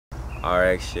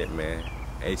RX shit, man.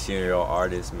 18-year-old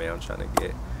artist, man. I'm trying to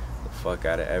get the fuck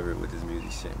out of Everett with this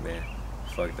music shit, man.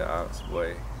 Fuck the ops,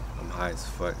 boy. I'm high as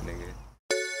fuck, nigga.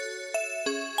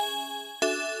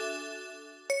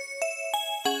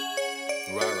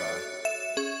 Raw Ra.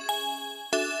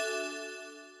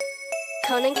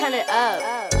 Conan count it up.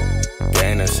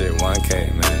 Gang that shit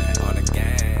 1K, man. On the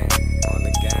gang, on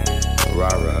the gang. Raw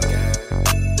Ra.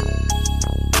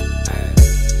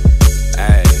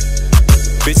 Ay.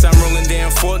 Bitch, I'm rolling down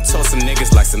Fort, told some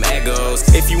niggas like some egos.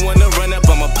 If you wanna run up,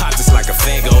 I'ma pop just like a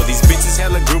fago. These bitches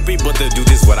hella groupie, but they'll do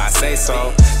this what I say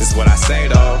so. This what I say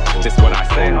though, this what I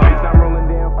say though. Bitch, I'm rolling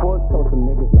down Fort, told some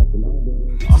niggas like some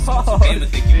egos. Oh, shit,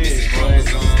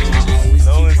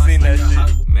 no one's seen that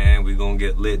shit. Man, we gonna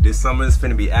get lit. This summer is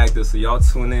finna be active, so y'all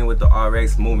tune in with the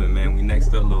RX movement, man. We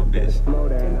next up, little bitch.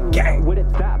 Gang, with it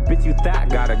stop, bitch, you thought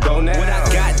gotta go now. What I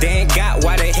got, they ain't got,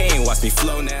 why they hatin'? Watch me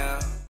flow now.